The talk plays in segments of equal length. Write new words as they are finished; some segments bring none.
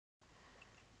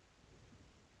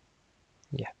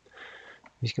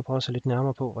Vi skal prøve at se lidt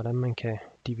nærmere på, hvordan man kan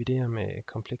dividere med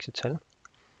komplekse tal.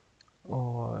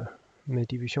 Og med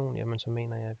division, jamen, så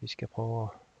mener jeg, at vi skal prøve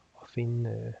at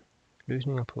finde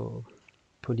løsninger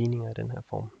på ligninger af den her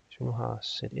form. Hvis vi nu har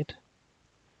Z1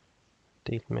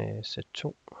 delt med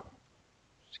Z2,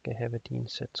 skal have værdien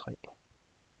Z3.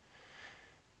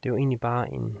 Det er jo egentlig bare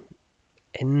en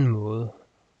anden måde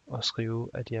at skrive,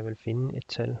 at jeg vil finde et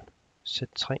tal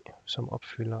Z3, som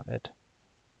opfylder, at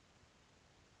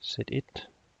Z1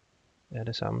 er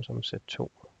det samme som Z2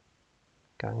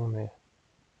 gange med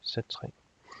Z3.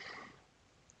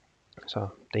 Så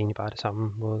det er egentlig bare det samme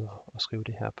måde at skrive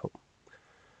det her på.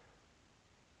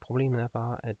 Problemet er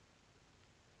bare, at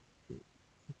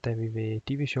da vi ved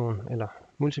division eller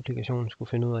multiplikation skulle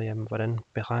finde ud af, jamen, hvordan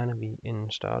beregner vi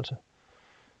en størrelse,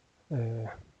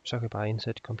 så kan vi bare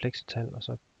indsætte komplekse tal, og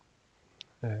så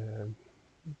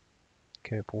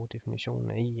kan vi bruge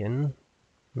definitionen af i enden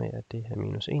med, at det er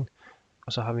minus 1,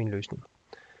 og så har vi en løsning.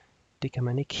 Det kan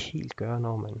man ikke helt gøre,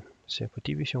 når man ser på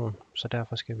division, så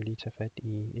derfor skal vi lige tage fat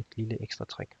i et lille ekstra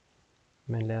trick.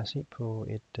 Men lad os se på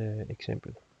et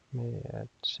eksempel med, at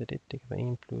Z1 det kan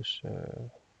være 1 plus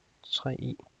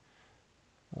 3i,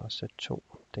 og Z2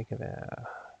 det kan være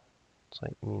 3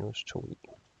 minus 2i.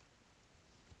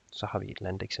 Så har vi et eller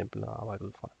andet eksempel at arbejde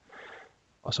ud fra.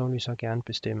 Og så vil vi så gerne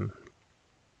bestemme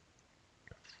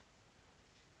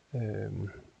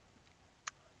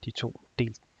de to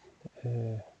delt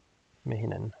med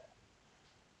hinanden.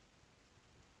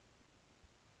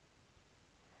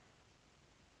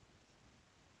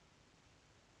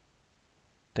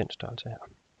 Den størrelse her.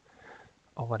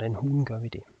 Og hvordan hulen gør vi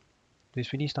det?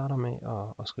 Hvis vi lige starter med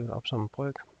at skrive det op som en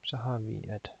brøk, så har vi,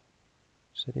 at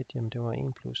Z1, jamen det var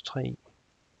 1 plus 3i.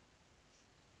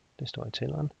 Det står i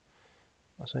tælleren.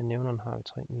 Og så i nævneren har vi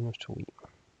 3 minus 2i.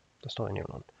 Der står i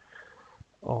nævneren.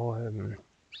 Og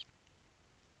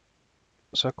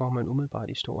så går man umiddelbart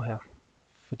i stå her,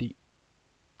 fordi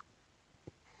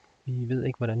vi ved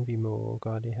ikke, hvordan vi må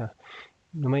gøre det her.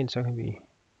 Normalt så kan vi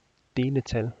dele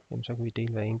tal, jamen så kan vi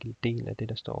dele hver enkelt del af det,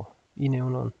 der står i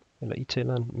nævneren, eller i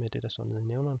tælleren med det, der står nede i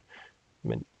nævneren.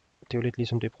 Men det er jo lidt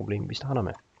ligesom det problem, vi starter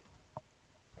med.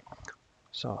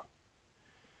 Så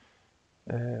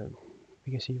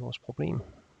vi kan sige, at vores problem,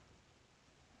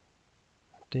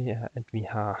 det er, at vi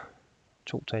har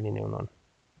to tal i nævneren.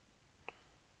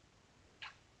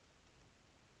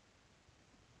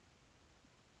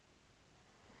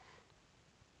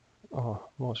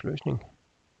 Og vores løsning,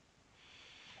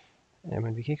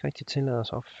 jamen vi kan ikke rigtig tillade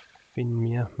os at finde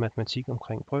mere matematik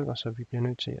omkring brøker, så vi bliver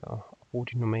nødt til at bruge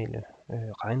de normale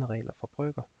regneregler for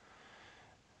brøker.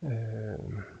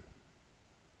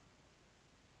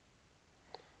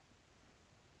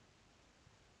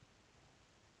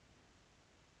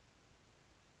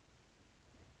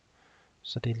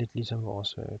 Så det er lidt ligesom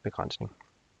vores begrænsning.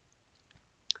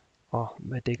 Og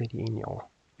hvad dækker de egentlig over?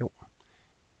 Jo,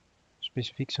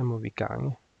 specifikt så må vi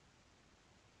gange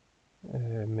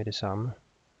med det samme.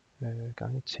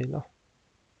 Gange tæller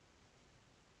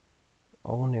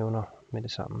og nævner med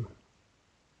det samme.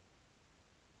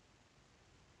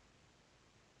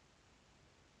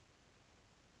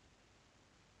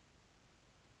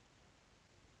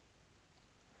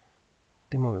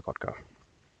 Det må vi godt gøre.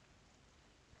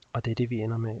 Og det er det, vi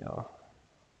ender med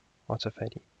at tage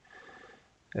fat i.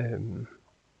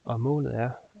 Og målet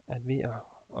er, at ved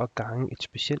at gange et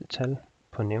specielt tal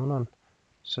på nævneren,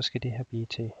 så skal det her blive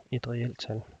til et reelt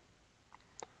tal.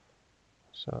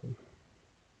 Så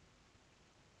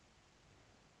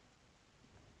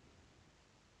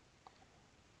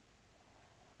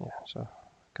ja, så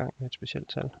gang med et specielt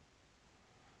tal.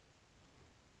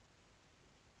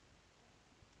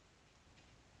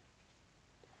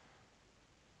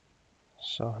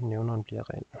 Så nævneren bliver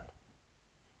reel.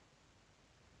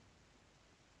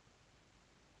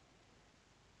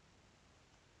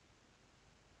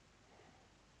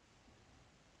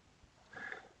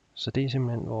 Så det er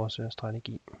simpelthen vores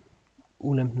strategi.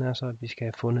 Ulempen er så, at vi skal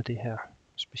have fundet det her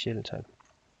specielle tal.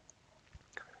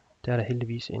 Der er der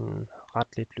heldigvis en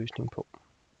ret let løsning på.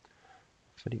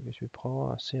 Fordi hvis vi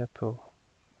prøver at se på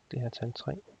det her tal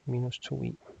 3 minus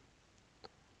 2i,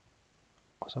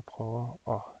 og så prøver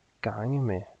at gange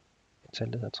med et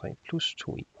tal, der hedder 3 plus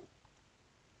 2i,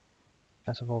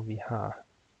 altså hvor vi har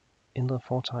ændret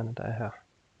fortegnet, der er her,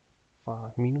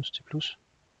 fra minus til plus,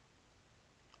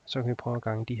 så kan vi prøve at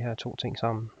gange de her to ting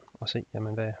sammen og se,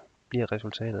 jamen, hvad bliver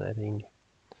resultatet af det egentlig.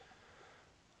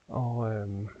 Og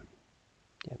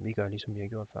ja, vi gør ligesom vi har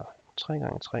gjort før. 3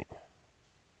 gange 3,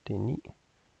 det er 9.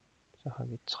 Så har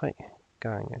vi 3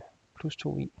 gange plus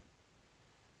 2i,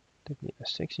 det bliver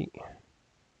 6i.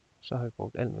 Så har vi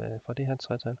brugt alt fra det her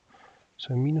tretal.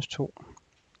 Så minus 2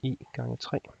 i gange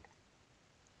 3.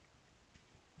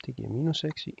 Det giver minus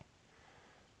 6i.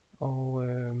 Og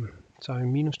så har vi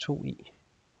minus 2i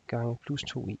gange plus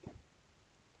 2i.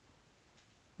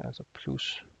 Altså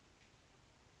plus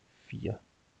 4.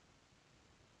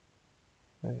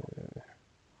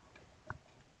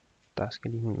 Der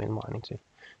skal lige en mellemregning til.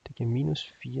 Det giver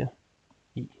minus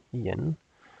 4i i anden.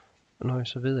 Og når jeg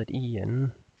så ved, at i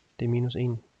anden det er minus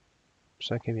 1,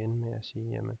 så kan vi ende med at sige,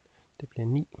 jamen det bliver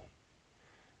 9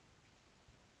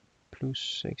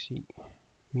 plus 6i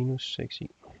minus 6i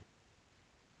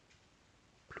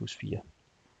plus 4.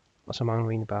 Og så mangler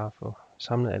vi egentlig bare at få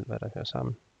samlet alt, hvad der hører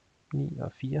sammen. 9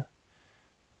 og 4,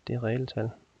 det er reelle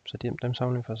tal, så dem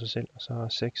samler vi for sig selv, og så er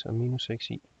 6 og minus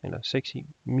 6i, eller 6i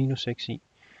minus 6i,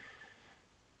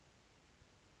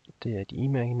 det er de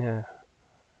imaginære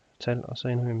tal, og så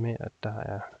ender vi med, at der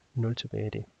er 0 tilbage i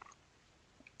det.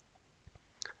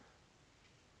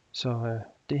 Så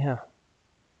det her,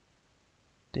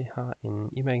 det har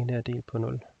en imaginær del på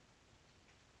 0.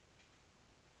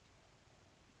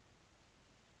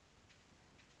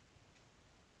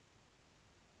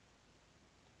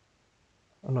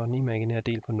 Og når den imaginære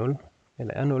del på 0,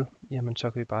 eller er 0, jamen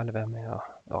så kan vi bare lade være med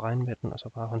at regne med den, og så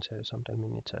bare håndtere det som et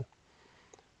almindeligt tal.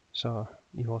 Så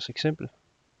i vores eksempel,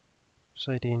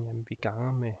 så er det at vi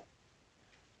ganger med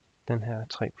den her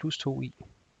 3 plus 2i,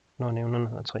 når nævnerne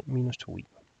hedder 3 minus 2i.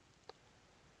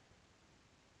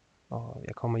 Og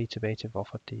jeg kommer lige tilbage til,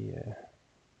 hvorfor det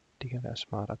kan være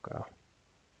smart at gøre.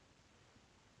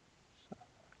 Så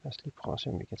lad os lige prøve at se,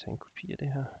 om vi kan tage en kopi af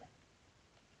det her.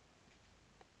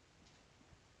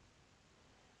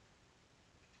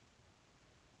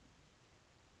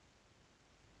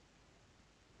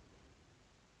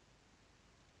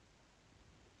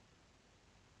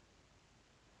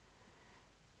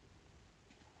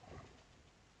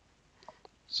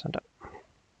 Sådan der.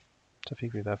 Så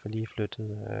fik vi i hvert fald lige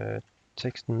flyttet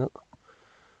teksten ned.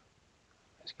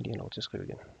 Jeg skal lige have lov til at skrive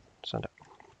igen. Sådan der.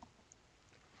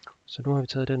 Så nu har vi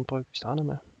taget den bryg, vi startede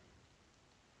med.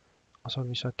 Og så vil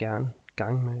vi så gerne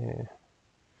gange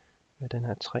med den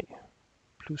her 3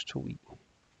 plus 2i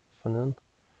forneden.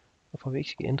 Og for at vi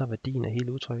ikke skal ændre værdien af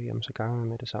hele udtrykket, jamen så ganger vi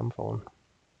med det samme foran.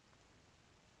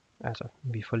 Altså,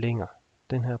 vi forlænger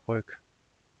den her bryg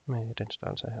med den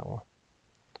størrelse herover.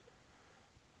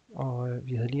 Og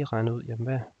vi havde lige regnet ud, jamen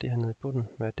hvad det her nede i bunden,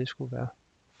 hvad det skulle være.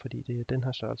 Fordi det er den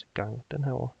her størrelse gange den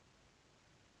her over.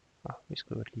 Vi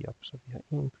skriver det lige op, så vi har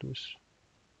 1 plus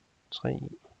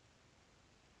 3i.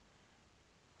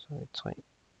 Så har vi 3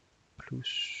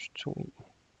 plus 2i.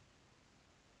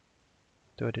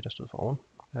 Det var det, der stod for oven.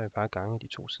 Der har vi bare gange de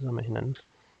to sider med hinanden.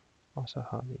 Og så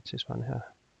har vi et tilsvarende her.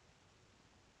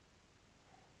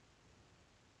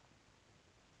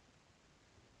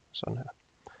 Sådan her.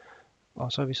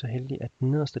 Og så er vi så heldige, at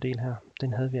den nederste del her,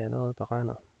 den havde vi allerede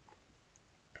beregnet.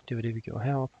 Det var det, vi gjorde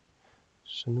heroppe.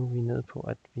 Så nu er vi nede på,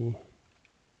 at vi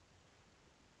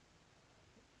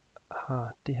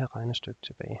har det her regnestykke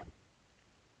tilbage.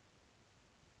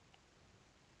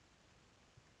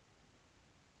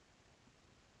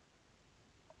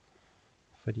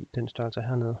 Fordi den størrelse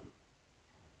hernede,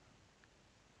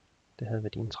 det havde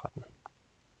værdien 13.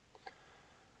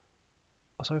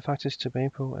 Og så er vi faktisk tilbage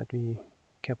på, at vi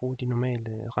kan bruge de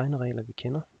normale regneregler, vi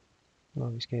kender, når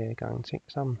vi skal gange ting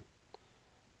sammen.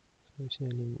 Så vi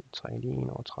siger lige, trækker lige 1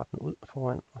 over 13 ud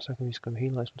foran, og så kan vi skrive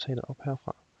hele resultatet op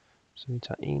herfra. Så vi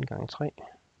tager 1 gange 3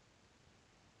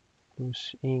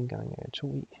 plus 1 gange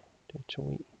 2i, det er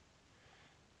 2i,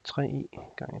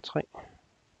 3i gange 3,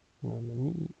 noget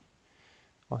med 9i,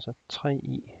 og så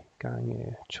 3i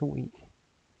gange 2i,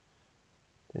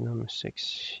 det er noget med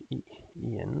 6i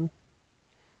i anden.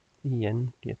 I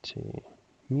anden bliver til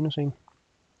minus 1.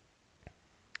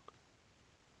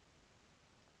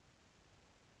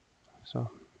 Så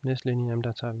næste linje, jamen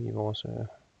der tager vi vores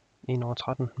 1 over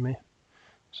 13 med.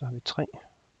 Så har vi 3,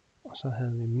 og så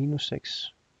havde vi minus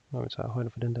 6, når vi tager højde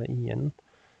for den der i anden.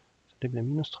 Så det bliver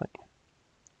minus 3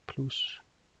 plus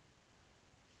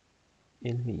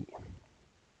 11i.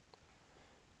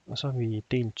 Og så har vi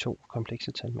delt to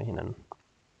komplekse tal med hinanden.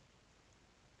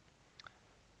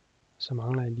 Så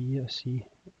mangler jeg lige at sige,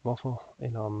 hvorfor,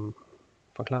 eller om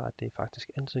forklare, at det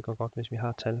faktisk altid går godt, hvis vi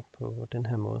har tal på den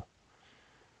her måde.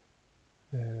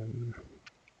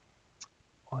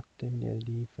 Og det vil jeg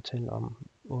lige fortælle om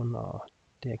under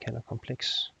det, jeg kalder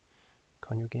kompleks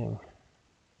konjugering.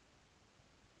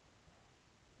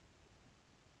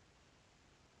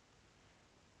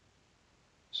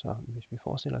 Så hvis vi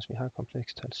forestiller os, at vi har et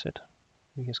komplekst tal z,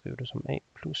 vi kan skrive det som a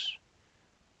plus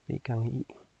b gange i,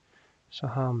 så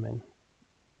har man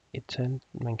et tal,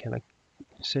 man kalder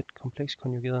z kompleks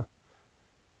konjugeret,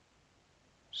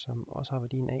 som også har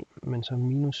værdien a, men så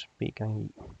minus b gange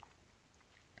i.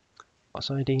 Og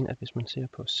så er ideen, at hvis man ser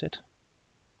på z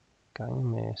gange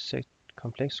med z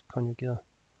kompleks konjugeret,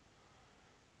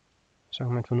 så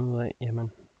kan man finde ud af,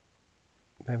 jamen,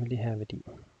 hvad vil det her værdi?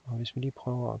 Og hvis vi lige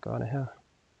prøver at gøre det her,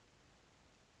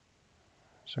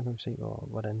 så kan vi se,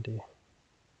 hvordan det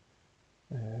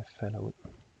falder ud.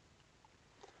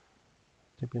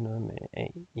 Det bliver noget med a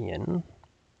i anden,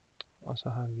 og så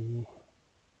har vi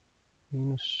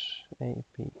minus a,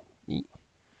 b, i,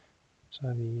 så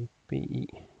har vi b, i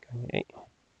gange a.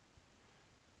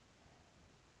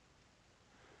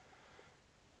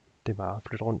 Det er bare at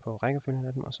flytte rundt på rækkefølgen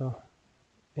af dem, og så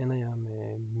ender jeg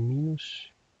med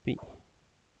minus b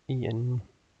i anden,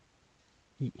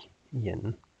 i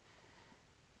anden.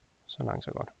 Så langt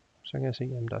så godt. Så kan jeg se,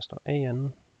 at der står a i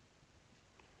anden,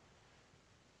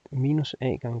 minus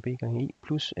a gange b gange i,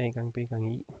 plus a gange b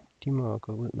gange i. De må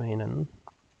gå ud med hinanden.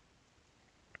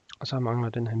 Og så mangler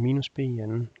den her minus b i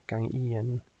anden gange i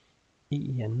anden.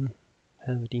 I anden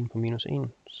havde værdien på minus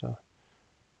 1, så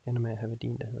ender med at have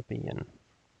værdien, der hedder b i anden.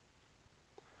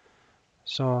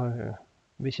 Så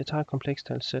hvis jeg tager et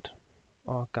komplekstal z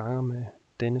og ganger med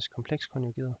dennes kompleks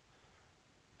konjugeret,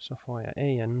 så får jeg a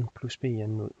i anden plus b i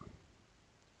anden ud.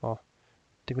 Og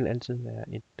det vil altid være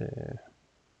et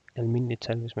almindeligt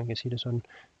tal, hvis man kan sige det sådan,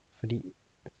 fordi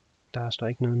der står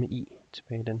ikke noget med i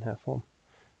tilbage i den her form.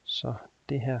 Så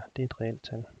det her, det er et reelt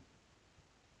tal.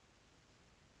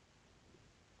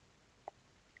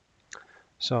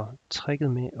 Så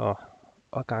tricket med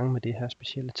at gange med det her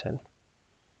specielle tal,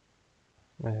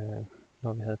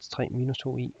 når vi havde 3 minus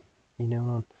 2 i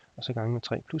nævneren, og så gange med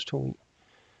 3 plus 2 i,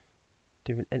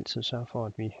 det vil altid sørge for,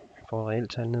 at vi får et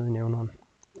reelt tal ned i nævneren,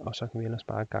 og så kan vi ellers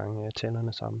bare gange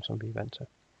tallene sammen, som vi er vant til.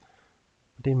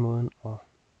 Det er måden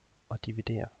at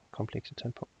dividere komplekse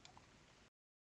tal på.